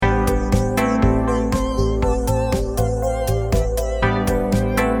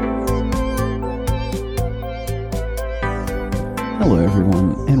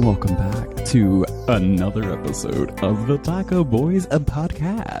to another episode of the Taco Boys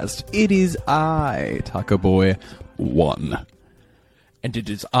podcast. It is I, Taco Boy 1. And it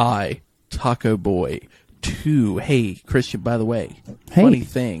is I, Taco Boy 2. Hey, Christian, by the way, Hey. funny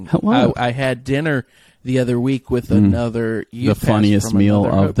thing. Hello. I had dinner the other week with another The funniest meal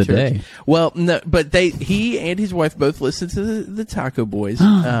of the day. Well, no, but he and his wife both listen to the Taco Boys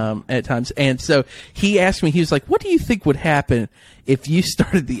at times, and so he asked me. He was like, "What do you think would happen if you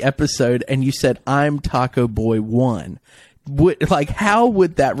started the episode and you said I'm Taco Boy 1? How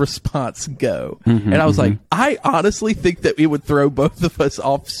would that response go?" And I was like, I honestly think that it would throw both of us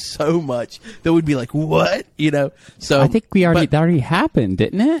off so much that we'd be like, "What?" So I think that already happened,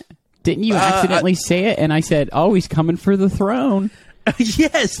 didn't it? Didn't you accidentally say it? And I said, "Oh, he's coming for the throne."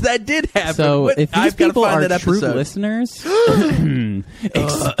 Yes, that did happen. So but if these I've gotta people find are that true episode. listeners,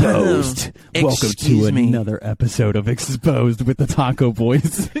 Exposed. Welcome excuse to me. another episode of Exposed with the Taco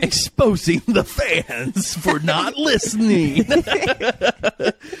Boys. Exposing the fans for not listening.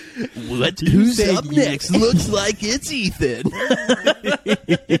 Who's up next? Looks like it's Ethan.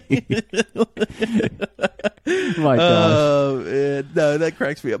 My gosh. No, that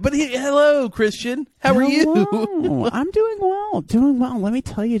cracks me up. But hello, Christian. How are you? Hello. I'm doing well. Doing well. Let me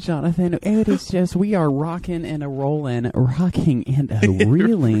tell you, Jonathan, it is just, we are rocking and a reeling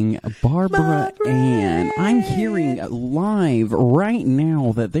Barbara Ann. I'm hearing live right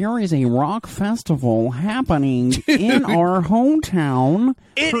now that there is a rock festival happening in our hometown.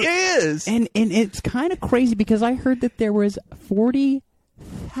 It is. And it's kind of crazy because I heard that there was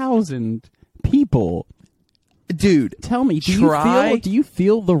 40,000 people. Dude, Tell me, do you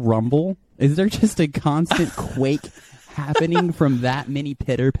feel the rumble? Is there just a constant quake happening from that many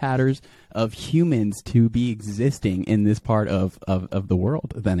pitter-patters of humans to be existing in this part of the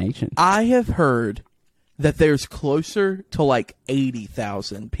world, the nation? I have heard that there's closer to like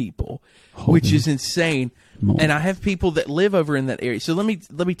 80,000 people, which is insane. And I have people that live over in that area. So let me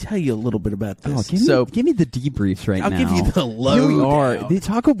tell you a little bit about this. Give me the debriefs right now. I'll give you the Here we are. lowdown. The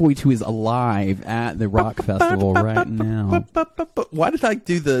Taco Boy 2 is alive at the rock festival right now. Why did I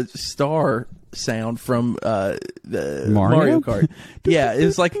do the star sound from the Mario? Mario Kart? Yeah,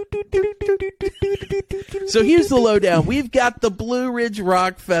 it's like. So here's the lowdown. We've got the Blue Ridge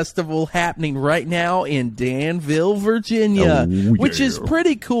Rock Festival happening right now in Danville, Virginia, which is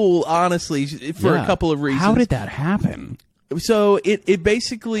pretty cool, honestly, for a couple of reasons. How did that happen? So it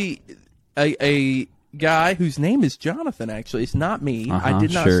basically a guy whose name is Jonathan. Actually, it's not me. I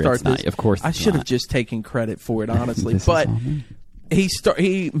did not Sure, start it's this. not. Of course, I it's should have not. just taken credit for it, honestly. This is But all me.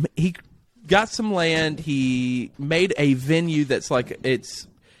 he got some land. He made a venue that's like it's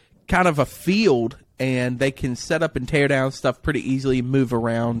kind of a field, and they can set up and tear down stuff pretty easily, move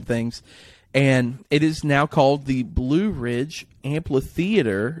around things. And it is now called the Blue Ridge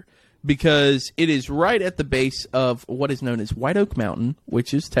Amphitheater because it is right at the base of what is known as White Oak Mountain,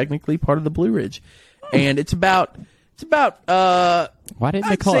 which is technically part of the Blue Ridge. And it's about Why didn't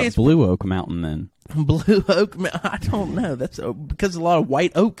they I'd call say it it's Blue Oak Mountain then? Blue Oak Mountain. I don't know. That's because a lot of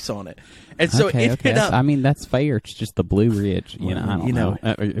white oaks on it. And so it ended up. I mean, that's fair. It's just the Blue Ridge. I don't know.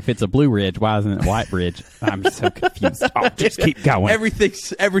 If it's a Blue Ridge, why isn't it White Ridge? I'm so confused. Oh, just keep going.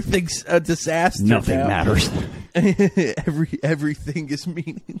 Everything's a disaster. Nothing now. matters. Everything is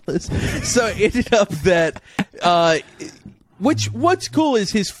meaningless. So it ended up that what's cool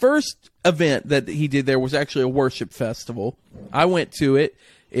is his first event that he did there was actually a worship festival. I went to it.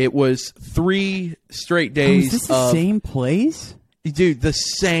 It was 3 straight days. Is this the same place? Dude, the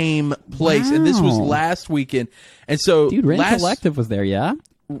same place. And this was Wow. last weekend. And so Dude, Ren Collective was there, yeah?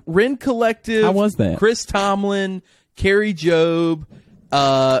 Ren Collective. How was that? Chris Tomlin, Carrie Job,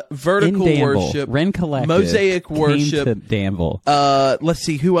 Vertical In Danville, Worship, Ren Collective Mosaic came Worship. to Danville. Let's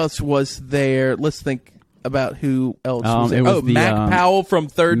see, who else was there? Let's think about who else was there. It was Mac Powell from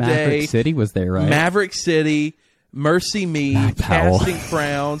Third Maverick Day. City was there, right? Maverick City. Mercy Me, Mac Powell. Casting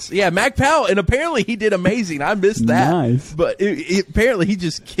Crowns. Yeah, Mac Powell, and apparently he did amazing. I missed that. Nice. But apparently he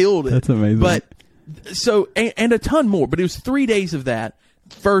just killed it. That's amazing. But so, and a ton more. But it was 3 days of that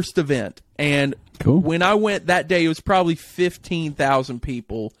first event. And Cool. when I went that day, it was probably 15,000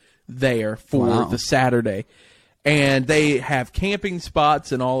 people there for Wow. the Saturday. And they have camping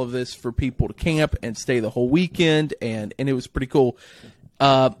spots and all of this for people to camp and stay the whole weekend. And it was pretty cool.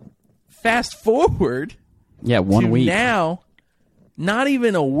 Fast forward. Yeah, 1 week. Now, not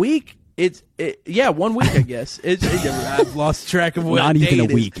even a week. 1 week, I guess. I've lost track of what Not day even a it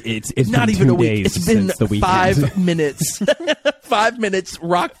is. week. It's Not been even 2 a week. days It's been since the weekend. 5 minutes. 5 minutes.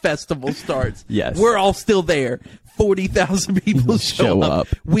 Rock festival starts. Yes. We're all still there. 40,000 people show Show up. up.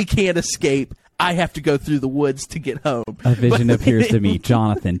 We can't escape. I have to go through the woods to get home. A vision appears to me.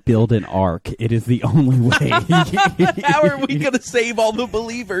 Jonathan, build an ark. It is the only way. How are we going to save all the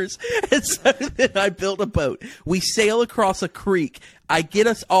believers? And so then I build a boat. We sail across a creek. I get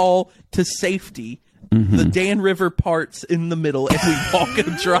us all to safety. The Dan River parts in the middle, and we walk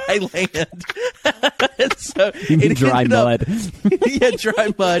on dry land. And so You mean dry mud. Yeah,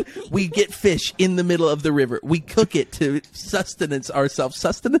 dry mud. We get fish in the middle of the river. We cook it to sustenance ourselves.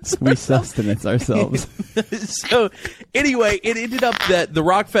 We sustenance ourselves. So anyway, it ended up that the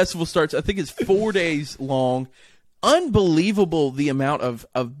rock festival starts, I think it's 4 days long. Unbelievable the amount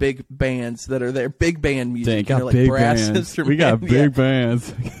of big bands that are there. Big band music. Dang, got like big brass bands. instruments. We got big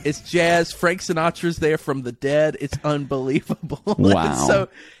bands. It's jazz. Frank Sinatra's there from the dead. It's unbelievable. Wow. So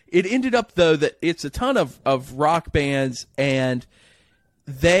it ended up, though, that it's a ton of rock bands, and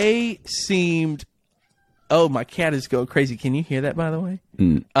they seemed... Oh, my cat is going crazy. Can you hear that, by the way?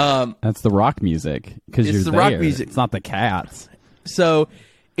 That's the rock music. Because It's you're the there. rock music. It's not the cats. So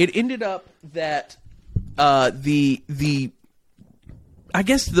it ended up that the I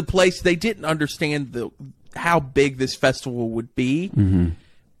guess the place, they didn't understand how big this festival would be,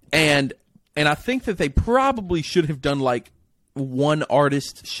 and I think that they probably should have done like one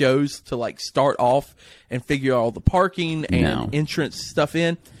artist shows to like start off and figure all the parking and entrance stuff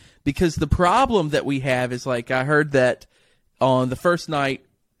in, because the problem that we have is, like, I heard that on the first night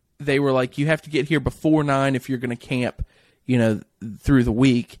they were like, you have to get here before 9 if you're going to camp, through the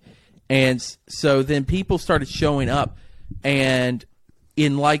week. And so then people started showing up, and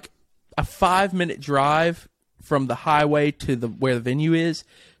in like a 5-minute drive from the highway to where the venue is,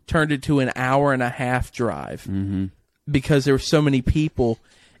 turned into an 1.5-hour drive because there were so many people.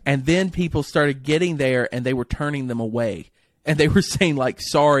 And then people started getting there, and they were turning them away, and they were saying, like,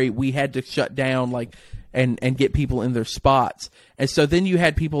 sorry, we had to shut down, like, and get people in their spots. And so then you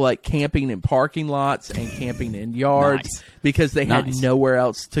had people like camping in parking lots and camping in yards because they had nowhere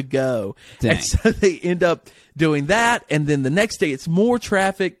else to go. Dang. And so they end up doing that. And then the next day it's more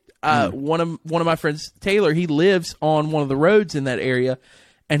traffic. One of my friends, Taylor, he lives on one of the roads in that area.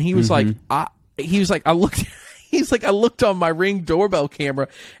 And he was I looked on my Ring doorbell camera,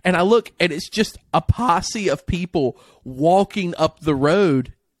 and I look, and it's just a posse of people walking up the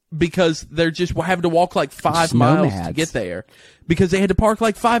road, because they're just having to walk like 5 miles to get there, because they had to park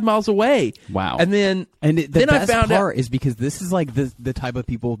like 5 miles away. Wow. And then the then best I found part out, is because this is like the type of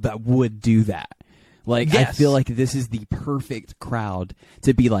people that would do that. Like, Yes. I feel like this is the perfect crowd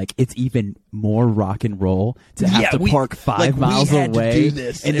to be like, it's even more rock and roll to have to park 5 miles had to away do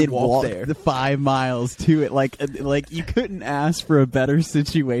this and then walk there. the 5 miles to it. Like you couldn't ask for a better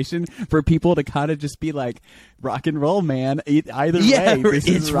situation for people to kind of just be like, rock and roll, man. Either way, this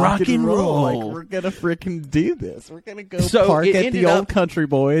it's is rock and roll. Like, roll. we're gonna freaking do this. We're gonna go So park it at ended the up- old Country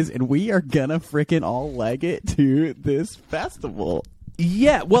Boys, and we are gonna freaking all leg it to this festival.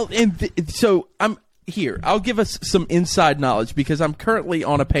 Yeah, well, so I'm here. I'll give us some inside knowledge, because I'm currently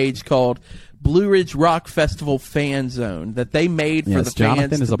on a page called Blue Ridge Rock Festival Fan Zone that they made for the fans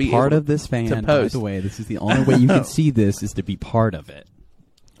Jonathan is to a be part able of this fan. to By post. the way, this is the only way you can see this is to be part of it.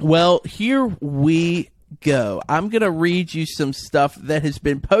 Well, here we go. I'm going to read you some stuff that has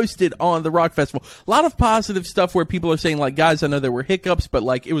been posted on the Rock Festival. A lot of positive stuff where people are saying, like, guys, I know there were hiccups, but,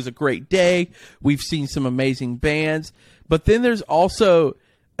 like, it was a great day. We've seen some amazing bands. But then there's also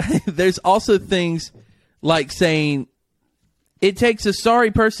things like saying, it takes a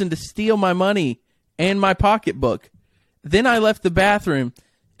sorry person to steal my money and my pocketbook. Then I left the bathroom,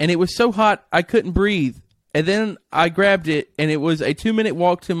 and it was so hot I couldn't breathe. And then I grabbed it, and it was a 2-minute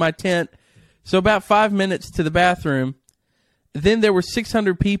walk to my tent, so about 5 minutes to the bathroom. Then there were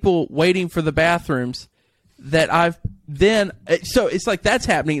 600 people waiting for the bathrooms so it's like that's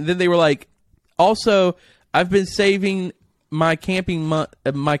happening. Then they were like, also, I've been saving my camping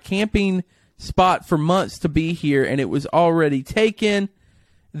spot for months to be here, and it was already taken.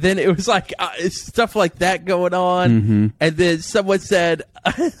 Then it was like stuff like that going on. And then someone said,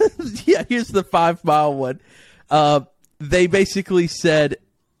 yeah, here's the 5 mile one. They basically said,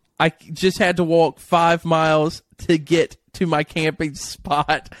 I just had to walk 5 miles to get to my camping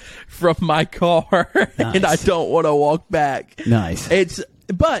spot from my car, and I don't want to walk back. Nice.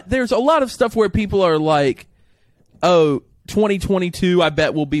 But there's a lot of stuff where people are like, oh, 2022, I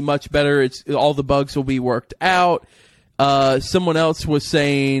bet will be much better. All the bugs will be worked out. Someone else was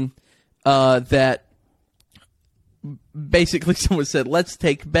saying that basically someone said, let's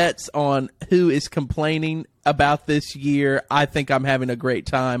take bets on who is complaining about this year. I think I'm having a great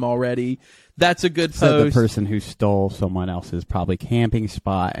time already. That's a good So post. the person who stole someone else's probably camping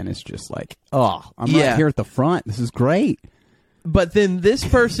spot, and it's just like, oh, I'm right here at the front. This is great. But then this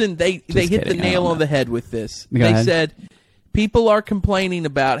person, they hit the nail on the head with this. They said, people are complaining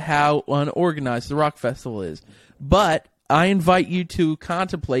about how unorganized the rock festival is, but I invite you to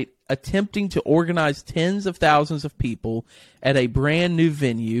contemplate attempting to organize tens of thousands of people at a brand new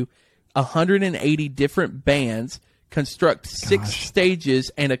venue, 180 different bands, construct 6 stages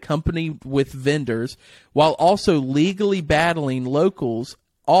and accompany with vendors, while also legally battling locals,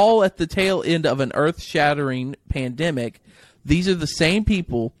 all at the tail end of an earth-shattering pandemic. These are the same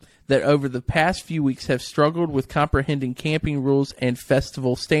people that over the past few weeks have struggled with comprehending camping rules and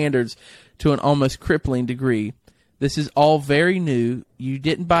festival standards to an almost crippling degree. This is all very new. You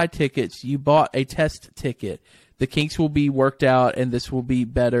didn't buy tickets. You bought a test ticket. The kinks will be worked out, and this will be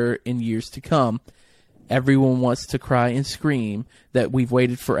better in years to come. Everyone wants to cry and scream that we've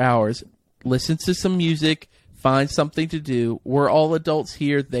waited for hours. Listen to some music. Find something to do. We're all adults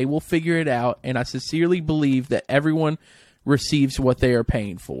here. They will figure it out, and I sincerely believe that everyone receives what they are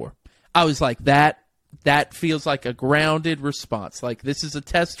paying for. I was like, that feels like a grounded response. Like, this is a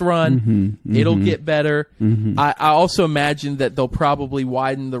test run. It'll get better. I also imagine that they'll probably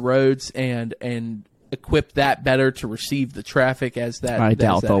widen the roads and equip that better to receive the traffic as that I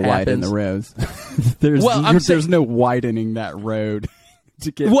doubt they'll widen the roads. There's no widening that road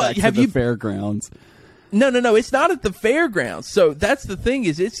to get back to the fairgrounds. No. It's not at the fairgrounds. So that's the thing,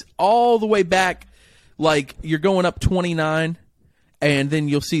 is it's all the way back. Like, you're going up 29, and then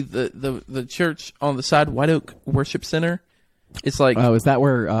you'll see the church on the side, White Oak Worship Center. It's like, oh, is that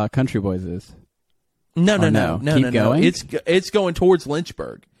where Country Boys is? No. Keep going? It's going towards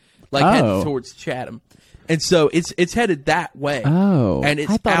Lynchburg, like heading towards Chatham, and so it's headed that way. Oh, and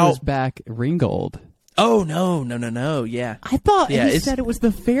it's I thought out it was back Ringgold. Oh no. Yeah, I thought he said it was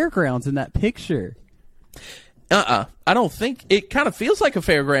the fairgrounds in that picture. I don't think it kind of feels like a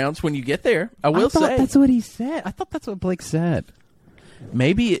fairgrounds when you get there. I thought say that's what he said. I thought that's what Blake said.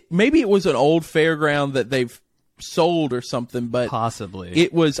 Maybe it was an old fairground that they've sold or something, but possibly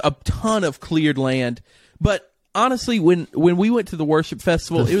it was a ton of cleared land. But honestly, when we went to the worship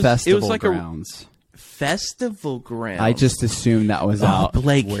festival, it was like grounds. A festival ground. I just assumed that was out.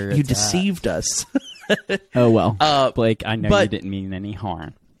 Blake, where you deceived us. Oh well, Blake, I know you didn't mean any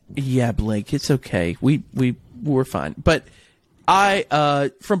harm. Yeah, Blake, it's okay. We're fine. But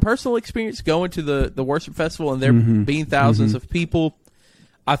I, from personal experience, going to the worship festival and there being thousands of people,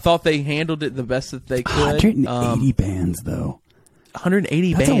 I thought they handled it the best that they could. 180 bands, though.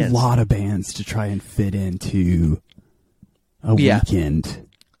 180 That's bands. a lot of bands to try and fit into a weekend.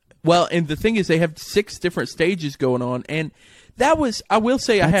 Well, and the thing is, they have 6 different stages going on, and that was, I will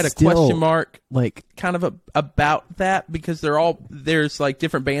say, I had a question mark, like, kind of about that, because there's like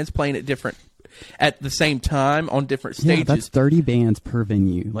different bands playing at the same time on different stages. Yeah, that's 30 bands per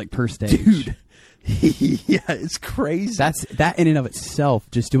venue, like per stage. Dude. Yeah, it's crazy. That in and of itself,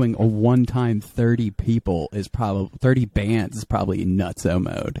 just doing a one-time 30 people is probably 30 bands is probably nutso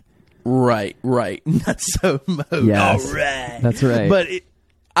mode. Right, nutso mode. Yes, all right, that's right. But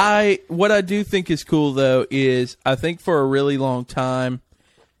what I do think is cool though is I think for a really long time,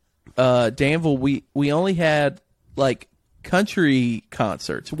 Danville, we only had like country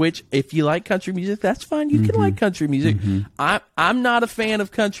concerts, which if you like country music, that's fine. You can like country music. I'm not a fan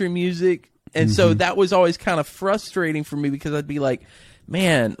of country music. And so that was always kind of frustrating for me, because I'd be like,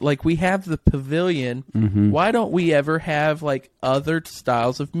 man, like, we have the pavilion. Why don't we ever have like other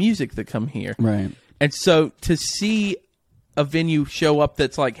styles of music that come here? Right. And so to see a venue show up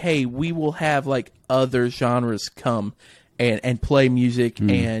that's like, hey, we will have like other genres come and play music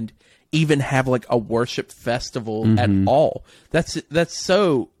and even have like a worship festival at all. That's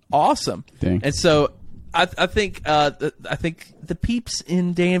so awesome. Dang. And so I think the peeps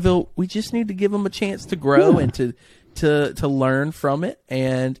in Danville, we just need to give them a chance to grow and to learn from it,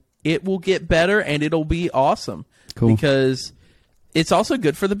 and it will get better and it'll be awesome. Cool. Because it's also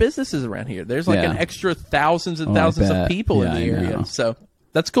good for the businesses around here. There's like an extra thousands and thousands of people in the area, so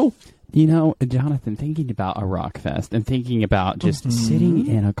that's cool. You know, Jonathan, thinking about a rock fest and thinking about just sitting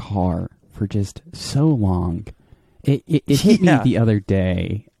in a car for just so long. It hit me the other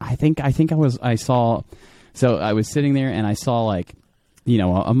day. I was sitting there and I saw, like, you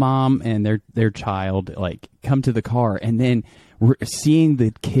know, a mom and their child like come to the car, and then seeing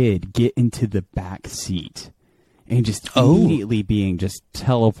the kid get into the back seat and just immediately being just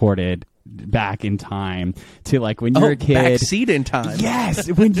teleported back in time to, like, when you're a kid. Back seat in time.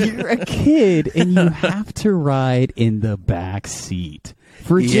 Yes, when you're a kid and you have to ride in the back seat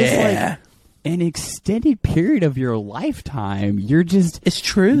for just like an extended period of your lifetime. You're just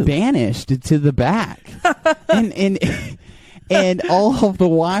banished to the back, and all of the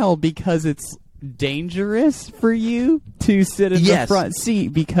while, because it's dangerous for you to sit in the front seat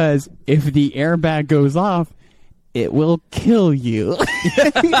because if the airbag goes off, it will kill you.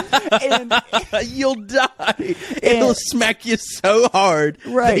 And you'll die. It'll smack you so hard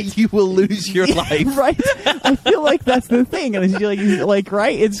that you will lose your life. Right. I feel like that's the thing. And it's like,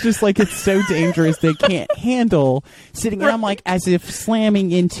 right? It's just like it's so dangerous they can't handle sitting. And I'm like, as if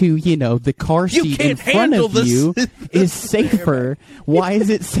slamming into, the car seat in front of you is safer. Why is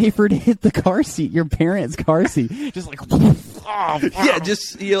it safer to hit the car seat, your parents' car seat? Just like,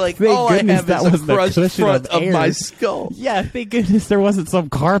 you're like, all I have is a crushed front of my skull. Yeah, thank goodness there wasn't some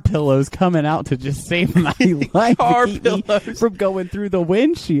car pillows coming out to just save my life car to keep pillows me from going through the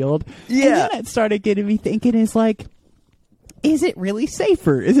windshield. Yeah. And then it started getting me thinking, is it really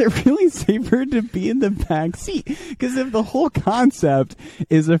safer? Is it really safer to be in the back seat? Because if the whole concept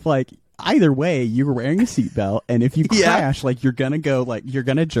is either way, you're wearing a seatbelt, and if you crash, you're gonna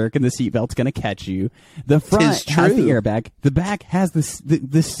jerk, and the seatbelt's gonna catch you. The front has the airbag, the back has the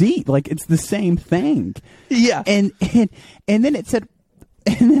seat. It's the same thing. Yeah, and then it said,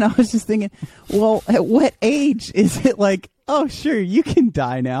 and then I was just thinking, well, at what age is it oh, sure, you can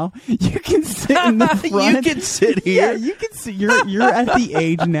die now. You can sit in the front. You can sit here. Yeah, you can sit. You're at the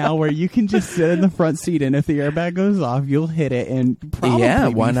age now where you can just sit in the front seat, and if the airbag goes off, you'll hit it and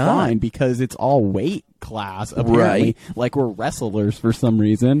probably why be not? fine because it's all weight class, apparently. Like we're wrestlers for some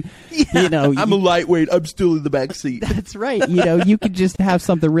reason. Yeah, I'm a lightweight. I'm still in the back seat. That's right. You could just have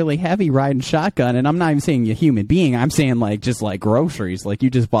something really heavy riding shotgun, and I'm not even saying you're a human being. I'm saying just like groceries. Like you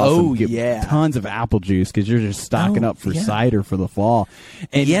just bought tons of apple juice because you're just stocking up for cider for the fall,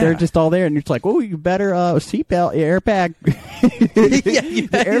 and they're just all there, and you're just like, oh, you better seatbelt, airbag. The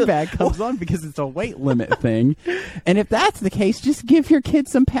airbag comes on because it's a weight limit thing, and if that's the case, just give your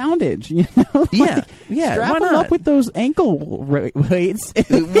kids some poundage. Strap them up with those ankle weights,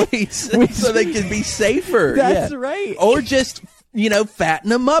 so they can be safer. That's right. Or just fatten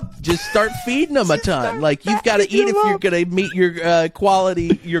them up. Just start feeding them a ton. Like you've got to eat if you're going to meet your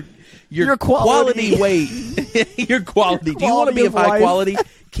quality. Your quality weight. Your quality. Do you want to be of high quality?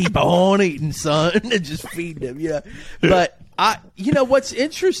 Keep on eating, son, and just feed them. Yeah. But what's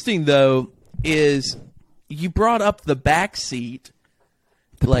interesting though is you brought up the back seat.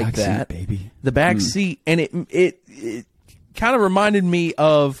 Like that, baby. The back seat, and it kind of reminded me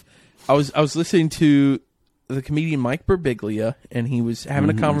of I was listening to the comedian Mike Birbiglia, and he was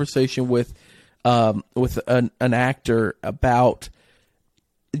having a conversation with an actor about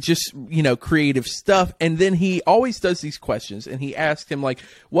just creative stuff, and then he always does these questions, and he asked him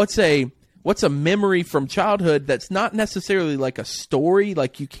what's a memory from childhood that's not necessarily like a story,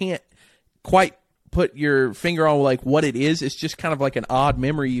 like you can't quite put your finger on what it is. It's just kind of like an odd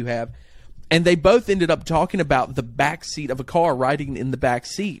memory you have. And they both ended up talking about the back seat of a car, riding in the back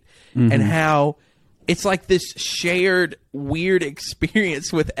seat, and how it's like this shared weird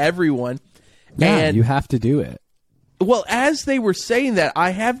experience with everyone. Yeah, and you have to do it. Well, as they were saying that,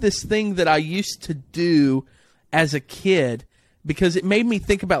 I have this thing that I used to do as a kid because it made me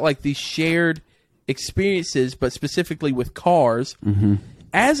think about these shared experiences, but specifically with cars.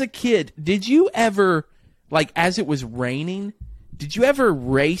 As a kid, did you ever, as it was raining, did you ever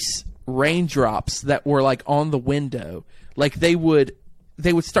race raindrops that were on the window? They would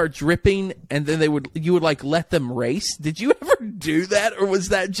start dripping, and then you would let them race. Did you ever do that, or was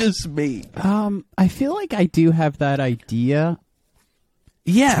that just me? I feel like I do have that idea.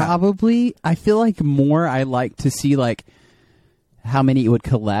 Yeah, probably. I feel like more I like to see how many it would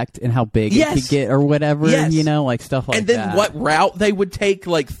collect and how big it could get or whatever, stuff like that. And then what route they would take,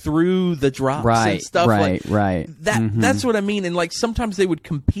 through the drops and stuff. Right. That's what I mean. And, sometimes they would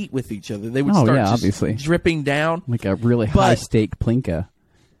compete with each other. They would start obviously dripping down. Like a really high-stake Plinka.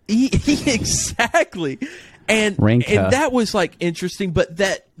 Exactly. And that was, interesting. But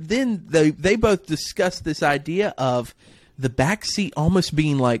then they both discussed this idea of the backseat almost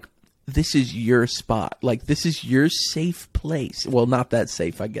being this is your spot. This is your safe place. Well, not that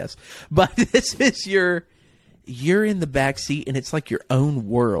safe, I guess. But this is you're in the back seat, and it's your own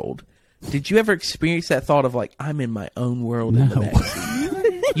world. Did you ever experience that thought of I'm in my own world in the back seat?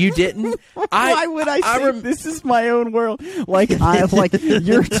 You didn't? Why would I say this is my own world?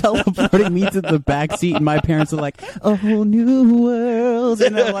 You're teleporting me to the back seat, and my parents are like, a whole new world,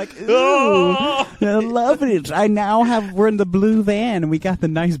 and I'm like, ooh, I love it. We're in the blue van, and we got the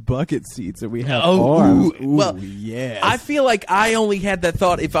nice bucket seats, and we have arms. Ooh, well, yes. I feel like I only had that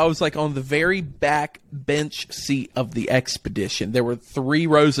thought if I was on the very back bench seat of the Expedition. There were 3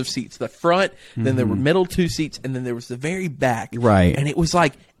 rows of seats: the front, then there were middle 2 seats, and then there was the very back. Right, and it was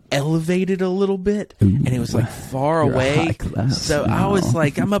elevated a little bit, and it was like far You're away. high class So I now. was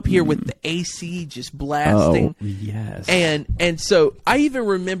like, I'm up here with the AC just blasting. Oh, yes. And so I even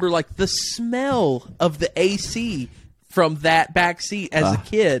remember like the smell of the AC from that back seat as a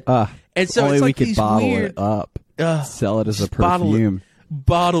kid. And so only it's like we could these bottle weird it up, sell it as a bottle it. perfume.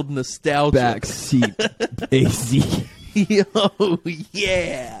 Bottled nostalgia. Backseat AC. Oh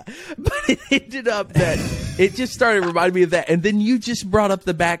yeah, but it ended up that it just started reminding me of that, and then you just brought up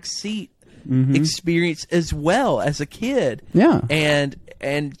the back seat experience as well as a kid, Yeah. and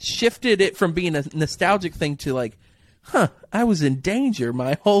shifted it from being a nostalgic thing to like, I was in danger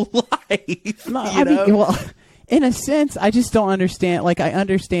my whole life. No, you know? mean, well, in a sense, I just don't understand. Like, I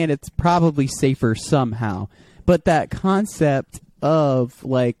understand it's probably safer somehow, but that concept of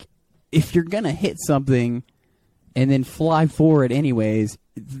like, if you're gonna hit something and then fly forward anyways,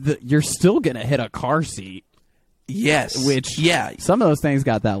 you're still going to hit a car seat. Yes. Which, yeah. some of those things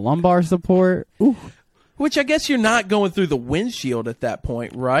got that lumbar support. Ooh. Which I guess you're not going through the windshield at that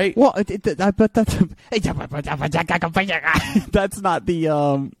point, right? Well, but that's that's not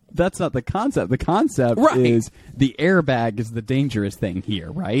the concept. The concept Right. is the airbag is the dangerous thing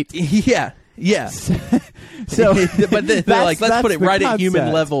here, right? Yeah. Yeah. So, but they're like, let's put it right at human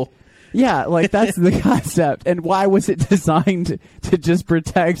concept. level. Yeah, like that's the concept. And why was it designed to just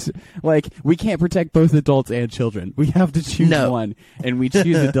protect, like, we can't protect both adults and children. We have to choose one, and we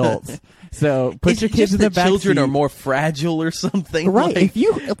choose adults. So put Is your it kids just in the that back children seat. are more fragile or something? Right. Like, If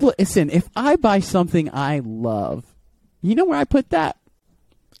you listen, if I buy something I love, you know where I put that?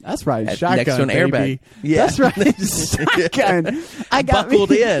 That's right, shotgun. next to an baby. airbag. Yeah. That's right, shotgun. I got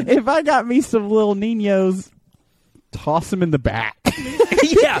Buckled me, in. If I got me some little Ninos, toss them in the back.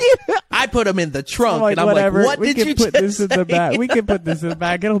 yeah. I put them in the trunk, Like, and I'm whatever. like, what we did can you put just this in the say? back. We can put this in the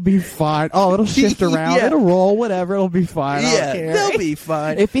back. It'll be fine. Oh, it'll shift around. Yeah. It'll roll. Whatever. It'll be fine. I Yeah, don't care. they'll be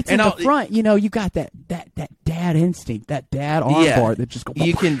fine. If it's And in I'll- the front, you know, you got that dad instinct, that dad arm bar that just go.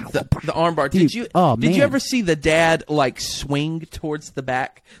 You can the arm bar. Did Dude, you? oh, did you man. ever see the dad like swing towards the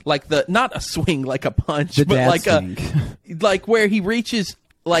back, like the not a swing like a punch, The but dad like swing. like where he reaches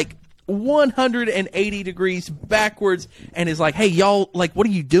like 180 degrees backwards and is like, "Hey y'all, like what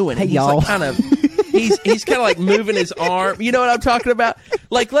are you doing?" Hey, and he's y'all. like kind of he's kind of like moving his arm. You know what I'm talking about?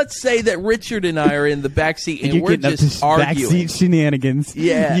 Like let's say that Richard and I are in the back seat and You're we're getting up just to arguing. backseat shenanigans.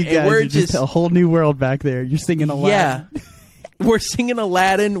 Yeah, you and guys we're are just just- a whole new world back there. You're singing a lot. Yeah. We're singing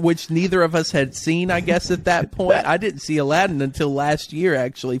Aladdin, which neither of us had seen, I guess, at that point. I didn't see Aladdin until last year,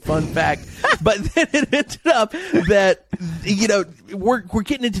 actually. Fun fact. But then it ended up that, you know, we're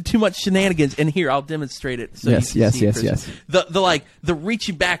getting into too much shenanigans. And here, I'll demonstrate it. So Yes, you can yes, see it, yes, Chris. yes. The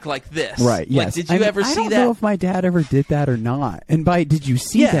reaching back like this. Right. Like, Yes. did you ever I see don't that? know if my dad ever did that or not. And by did you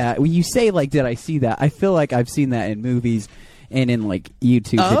see Yeah. that? When you say like, did I see that? I feel like I've seen that in movies and in like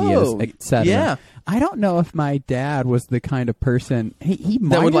YouTube videos, etc. yeah. I don't know if my dad was the kind of person he might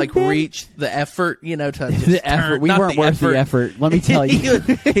that would have like been. reach the effort, you know, to just the effort. turn- We not weren't worth the effort. Let me tell you.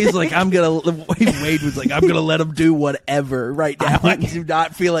 He's like, Wade was like, I'm gonna let him do whatever right now. I do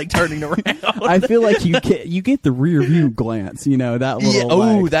not feel like turning around. I feel like you get the rear view glance. You know that little. Yeah,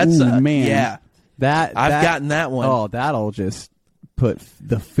 ooh, like, that's ooh, a- man. yeah. That I've gotten that one. Oh, that'll just put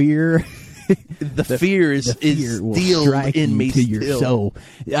the fear. The fear is will still strike in you me to your still. soul.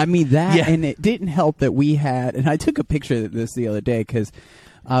 I mean that, Yeah. and it didn't help that we had. And I took a picture of this the other day because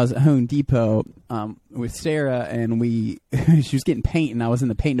I was at Home Depot with Sarah, and she was getting paint, and I was in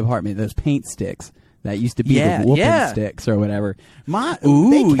the paint department. Those paint sticks that used to be Yeah, the whooping yeah. sticks or whatever. Ooh,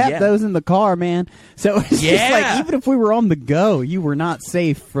 They kept yeah. those in the car, man. So it's just Yeah. like even if we were on the go, you were not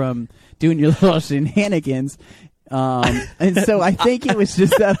safe from doing your little shenanigans. And so I think it was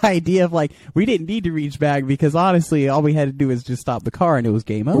just that idea of like we didn't need to reach back because honestly all we had to do was just stop the car and it was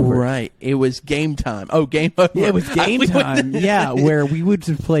game over. Right. It was game time. Oh, game over. Yeah, it was game time. Yeah, where we would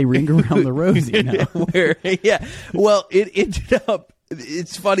just play Ring Around the Rosie. You know? Where, yeah. Well, it ended up.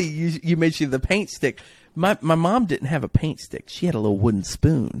 It's funny you mentioned the paint stick. My mom didn't have a paint stick. She had a little wooden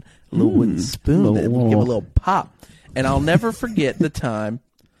spoon. A little wooden spoon that would give a little pop. And I'll never forget the time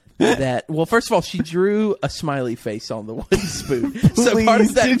that, well, first of all, she drew a smiley face on the wooden spoon. So part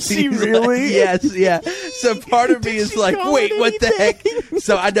of that, Did she means, really? like, yes, yeah. So part of me is she like, call wait, it what the heck?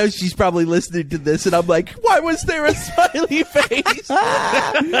 So I know she's probably listening to this, and I'm like, why was there a smiley face?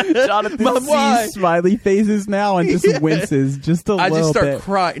 Jonathan Mom, why? sees smiley faces now and just winces just a I little just start bit.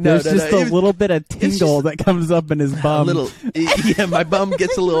 crying. No, There's no, just no. a It was- little bit of tingle just that comes up in his a bum. little, yeah, my bum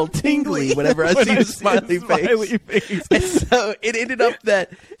gets a little tingly whenever I see a smiley face. face. And so it ended up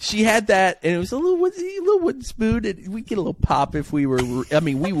that she had that, and it was a little wooden spoon, and we get a little pop if we were. I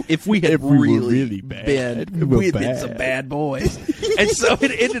mean, if we had really bad, we had been some bad boys. And so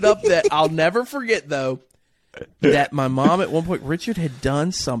it ended up that I'll never forget, though, that my mom at one point, Richard had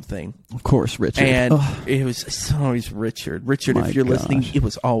done something. Of course, Richard. And it's always Richard. Richard, if you're listening, it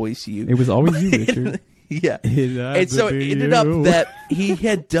was always you. It was always you, Richard. Yeah. And so it ended up that he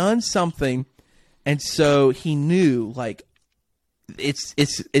had done something, and so he knew, like,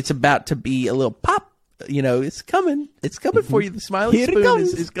 it's about to be a little pop. You know, it's coming for you. The Smiley Spoon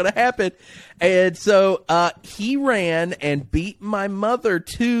is going to happen. And so he ran and beat my mother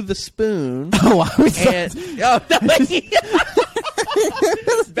to the spoon. Oh, I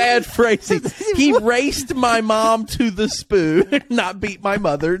was bad phrasing. He raced my mom to the spoon, not beat my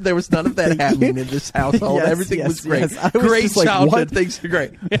mother. There was none of that happening in this household. Yes, Everything was great. Yes. Great childhood. Things are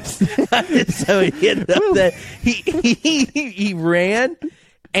great. So he ended up that he ran,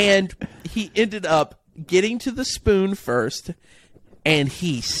 and he ended up getting to the spoon first, and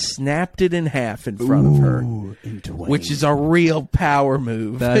he snapped it in half in front of her, which is a real power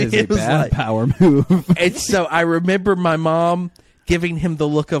move. That is a bad power move. And so I remember my mom giving him the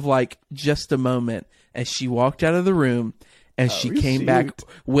look of, like, just a moment, as she walked out of the room, and she came back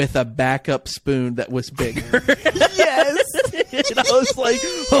with a backup spoon that was bigger. Yes. And I was like,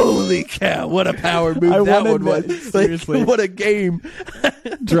 holy cow, what a power move that one was. Seriously. Like, what a game.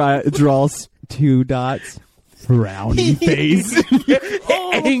 Draws 2 dots. Frowny face.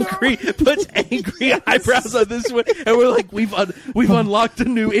 Angry, puts angry eyebrows on this one, and we're like, we've unlocked a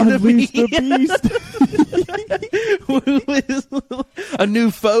new enemy. A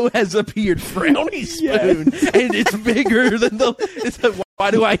new foe has appeared. Frowny Spoon, and it's bigger than it's like, why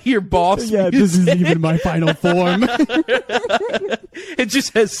do I hear boss music? This isn't even my final form. It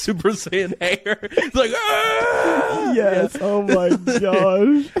just has Super Saiyan hair. It's like, ah! Yes. Oh my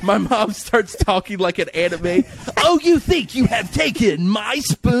gosh. My mom starts talking like an anime. Oh, you think you have taken my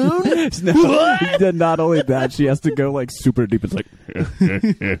spoon? Not only that, she has to go like super deep. It's like,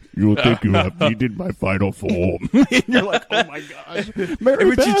 you think you have needed my final form. And you're like, oh my gosh.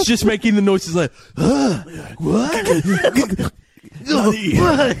 Richard's just making the noises like, what?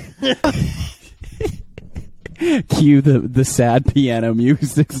 Cue the sad piano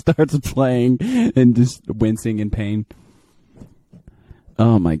music starts playing, and just wincing in pain.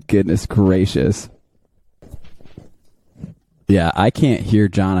 Oh my goodness gracious. Yeah, I can't hear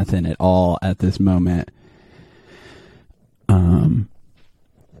Jonathan at all at this moment.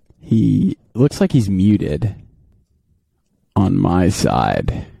 He looks like he's muted on my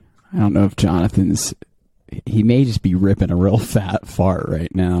side. I don't know if Jonathan's... He may just be ripping a real fat fart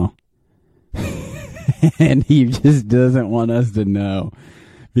right now. And he just doesn't want us to know,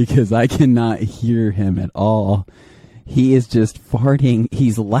 because I cannot hear him at all. He is just farting.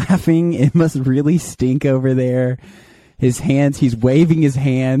 He's laughing. It must really stink over there. His hands, he's waving his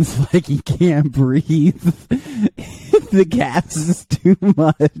hands like he can't breathe. The gas is too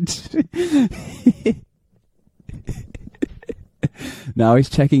much. Now he's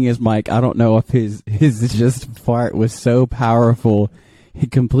checking his mic. I don't know if his just fart was so powerful he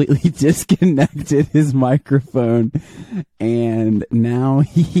completely disconnected his microphone, and now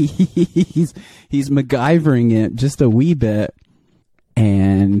he's MacGyvering it just a wee bit,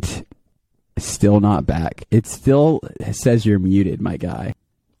 and still not back. It still says you're muted, my guy.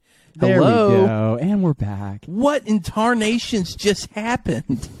 There Hello? we go, and we're back. What in tarnations just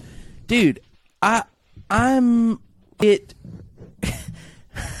happened? Dude, I'm like,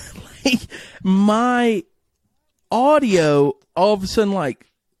 my audio all of a sudden, like,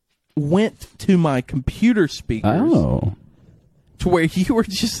 went to my computer speakers. Oh. To where you were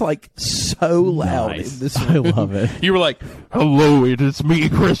just, like, so loud in this room. I love it. You were like, hello, it is me,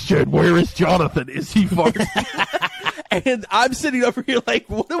 Christian. Where is Jonathan? Is he farting? And I'm sitting over here like,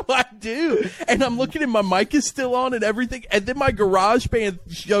 what do I do? And I'm looking and my mic is still on and everything. And then my GarageBand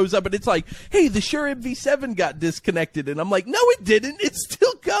shows up and it's like, hey, the Shure MV7 got disconnected. And I'm like, no, it didn't. It's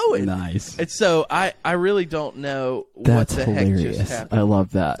still going. Nice. And so I really don't know That's what the hilarious. heck just happened. I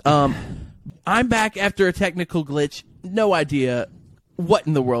love that. I'm back after a technical glitch. No idea what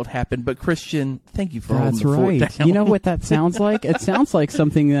in the world happened, but Christian, thank you for holding the fort down. You know what that sounds like? It sounds like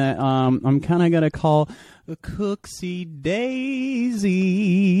something that I'm kind of going to call a Cooksy Daisy.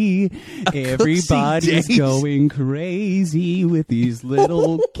 Everybody's going crazy with these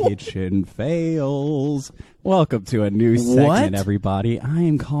little kitchen fails. Welcome to a new segment, everybody. I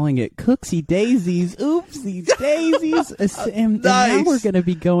am calling it Cooksy Daisies. Oopsie Daisies. And now we're going to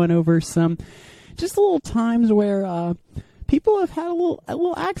be going over some just little times where people have had a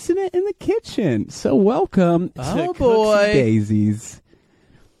little accident in the kitchen. So welcome to Cooksy Daisies.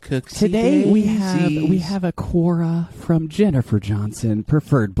 Cooksy Today we daisies. have a Quora from Jennifer Johnson.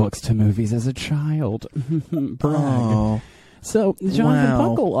 Preferred books to movies as a child. Brag. Oh. So, Jonathan, Wow.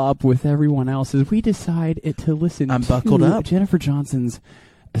 buckle up with everyone else as we decide to listen I'm to buckled up. Jennifer Johnson's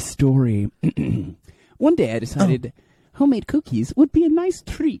story. One day I decided homemade cookies would be a nice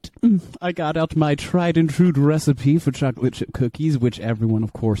treat. I got out my tried and true recipe for chocolate chip cookies, which everyone,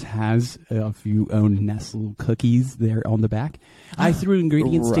 of course, has if you own Nestle cookies there on the back. I threw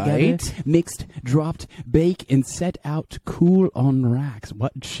ingredients Right. together, mixed, dropped, bake, and set out to cool on racks.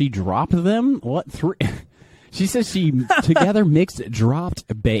 What? She dropped them? What? She says she together mixed, dropped,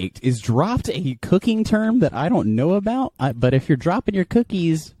 baked. Is dropped a cooking term that I don't know about? But if you're dropping your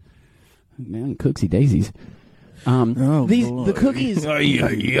cookies, man, cooksy daisies. The cookies.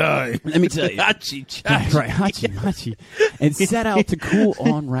 Let Let me tell you. Right, hachi. And set out to cool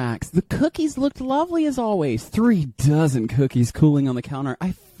on racks. The cookies looked lovely as always. 3 dozen cookies cooling on the counter.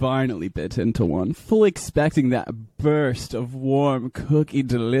 I finally bit into one, fully expecting that burst of warm cookie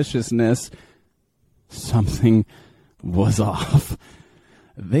deliciousness. Something was off.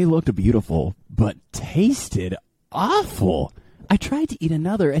 They looked beautiful, but tasted awful. I tried to eat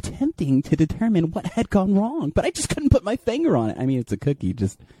another, attempting to determine what had gone wrong, but I just couldn't put my finger on it. I mean, it's a cookie. You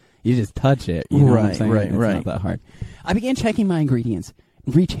just touch it. You know what I'm saying? It's not that hard. I began checking my ingredients,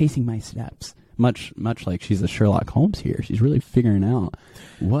 retracing my steps. Much like she's a Sherlock Holmes here. She's really figuring out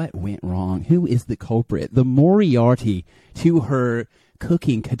what went wrong. Who is the culprit? The Moriarty to her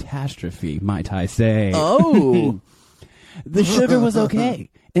cooking catastrophe, might I say. Oh. The sugar was okay,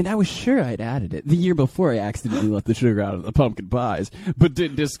 and I was sure I'd added it. The year before, I accidentally let the sugar out of the pumpkin pies, but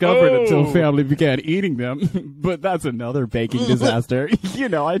didn't discover it until family began eating them. But that's another baking disaster.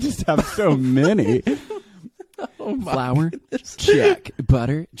 I just have so many. Flour, check.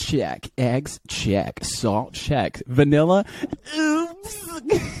 Butter, check. Eggs, check. Salt, check. Vanilla, oops.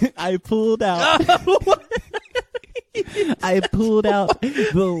 I pulled out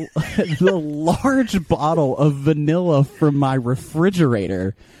the large bottle of vanilla from my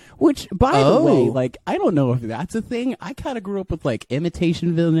refrigerator. Which, by the way, I don't know if that's a thing. I kind of grew up with,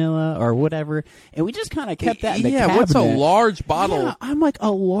 imitation vanilla or whatever, and we just kind of kept that in the cabinet. What's a large bottle? Yeah, I'm like,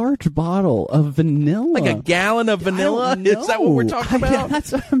 a large bottle of vanilla. Like a gallon of vanilla? Is that what we're talking about?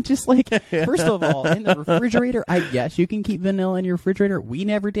 That's what I'm just like, first of all, in the refrigerator, I guess you can keep vanilla in your refrigerator. We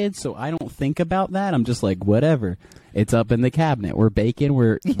never did, so I don't think about that. I'm just like, whatever. It's up in the cabinet. We're baking.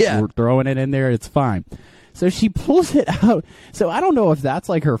 We're throwing it in there. It's fine. So she pulls it out. So I don't know if that's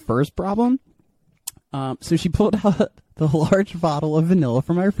like her first problem. So she pulled out the large bottle of vanilla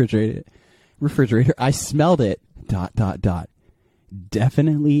from my refrigerator. I smelled it. ...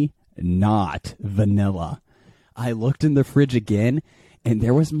 Definitely not vanilla. I looked in the fridge again, and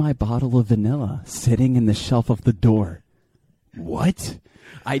there was my bottle of vanilla sitting in the shelf of the door. What?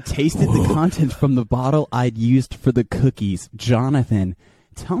 I tasted the contents from the bottle I'd used for the cookies. Jonathan,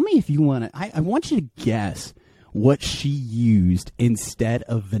 tell me if you want to. I want you to guess what she used instead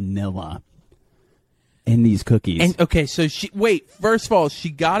of vanilla in these cookies. And okay, so first of all, she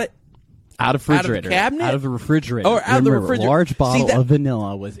got it out of refrigerator, out of the cabinet, out of the refrigerator, or out of the refrigerator. A large bottle of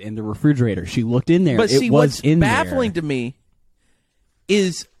vanilla was in the refrigerator. She looked in there. But what's in baffling there. to me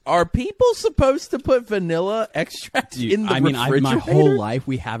is, are people supposed to put vanilla extract in the refrigerator? My whole life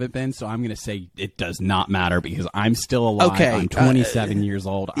we haven't been, so I'm going to say it does not matter because I'm still alive. Okay, I'm 27 years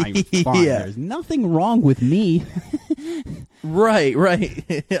old. I'm fine. Yeah. There's nothing wrong with me. Right.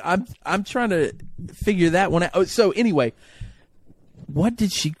 I'm trying to figure that one out. So anyway, what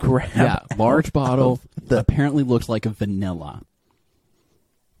did she grab? Yeah, large bottle. Apparently looks like a vanilla.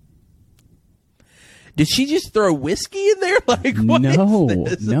 Did she just throw whiskey in there? Like, what is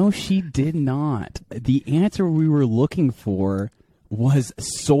this? No, she did not. The answer we were looking for was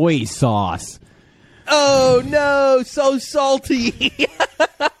soy sauce. Oh no, so salty.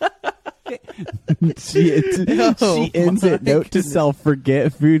 She ends it. Note to self: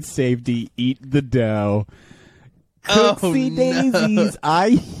 forget food safety. Eat the dough. Cooksy daisies. I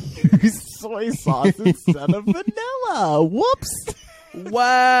use soy sauce instead of vanilla. Whoops.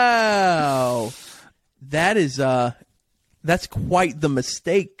 Wow. That is that's quite the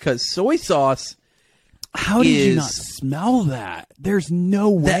mistake, because soy sauce. How did you not smell that? There's no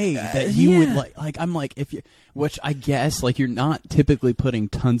way that you would like. I'm like, if you, which I guess like you're not typically putting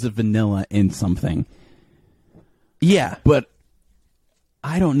tons of vanilla in something. Yeah, but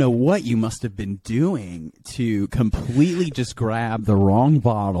I don't know what you must have been doing to completely just grab the wrong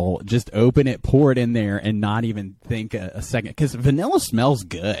bottle, just open it, pour it in there, and not even think a second. Because vanilla smells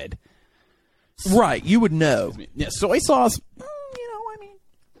good. Right, you would know. Yeah, soy sauce,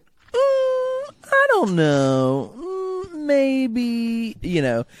 I don't know. maybe,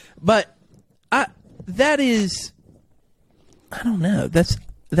 but that is, I don't know. That's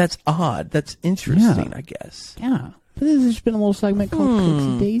odd. That's interesting, I guess. Yeah. But this has been a little segment called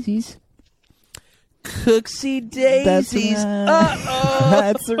Cooksy Daisies. Cooksy Daisies.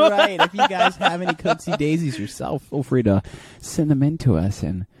 That's right. If you guys have any Cooksy Daisies yourself, feel free to send them in to us,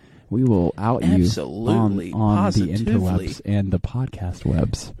 and we will out Absolutely. you on the Positively. interwebs and the podcast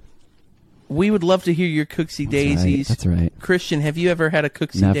webs. We would love to hear your Cooksy Daisies. That's right. Christian, have you ever had a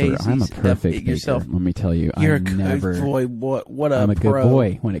Cooksy Never. Daisies? I'm a perfect baker. yourself. Let me tell you, You're I'm a never. good boy. What I'm a pro. good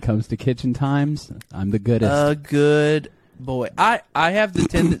boy when it comes to kitchen times. I'm the goodest. A good boy. I have the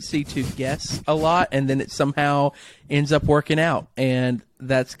tendency to guess a lot, and then it somehow ends up working out, and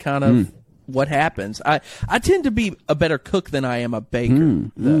that's kind of what happens. I tend to be a better cook than I am a baker.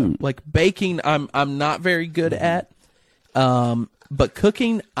 Though. Like baking, I'm not very good at. But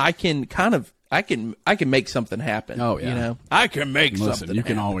cooking, I can make something happen. Oh, yeah. I can make something. You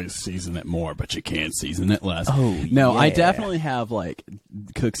can happen. always season it more, but you can't season it less. Oh, no, I yeah. definitely have like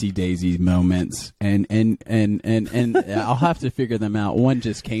Cooksy Daisy moments, and I'll have to figure them out. One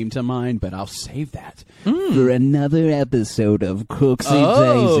just came to mind, but I'll save that for another episode of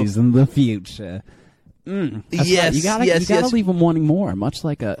Cooksy Daisies in the future. That's Yes, right. You gotta yes. leave them wanting more, much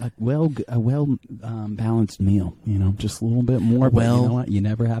like a well balanced meal. Just a little bit more. But you know what? You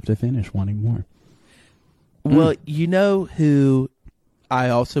never have to finish wanting more. Well, you know who I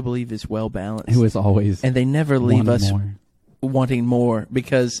also believe is well balanced. Who is always and they never leave wanting us more. wanting more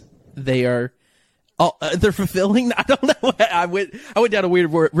because they are. They're fulfilling. I don't know. I went down a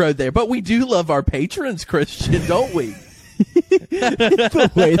weird road there, but we do love our patrons, Christian, don't we?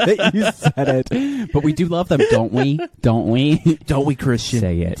 The way that you said it. But we do love them, don't we? Don't we? Don't we, Christian?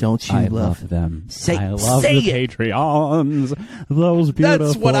 Say it. Don't you I love them. Say- I love say the it. Patreons. Those beautiful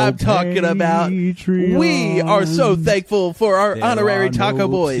That's what I'm talking about. Patreons. We are so thankful for our There honorary are Taco no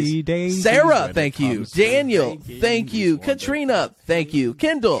Boys. Daisies Sarah, when thank it you. comes to Daniel, baking thank you. this wonderful Katrina, thank you.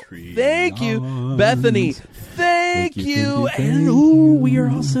 Kendall, thank you. Patreons. Bethany, thank you. And we are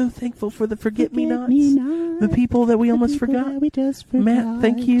also thankful for the Forget-Me-Nots. The people that we almost forgot. Matt,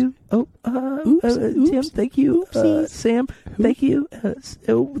 thank you. Oh, Tim, thank you. Sam, thank you. I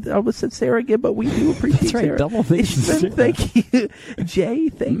almost said Sarah again, but we do appreciate That's right, Sarah. double thanks to Ishman, Sarah. thank you. Jay,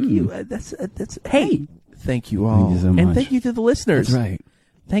 thank you. That's hey, thank you all, Thank you so and much. thank you to the listeners. That's right.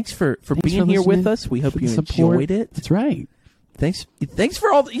 Thanks for being for here with listening, us. We hope for you the support. enjoyed it. That's right. Thanks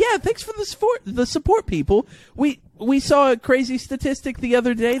for all. Thanks for the support. The support, people. We saw a crazy statistic the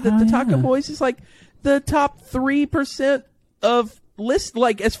other day that the Taco Boys is like the top 3% of list.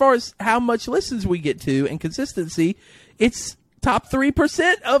 Like as far as how much listens we get to and consistency, it's top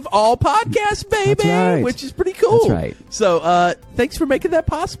 3% of all podcasts, baby. That's right. Which is pretty cool. That's right. So thanks for making that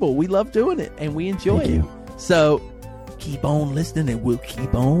possible. We love doing it and we enjoy Thank it. you. So keep on listening and we'll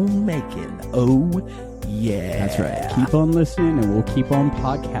keep on making. Oh. Yeah. That's right. Keep on listening, and we'll keep on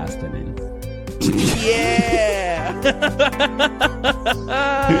podcasting. Yeah.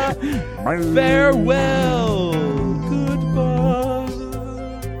 Farewell.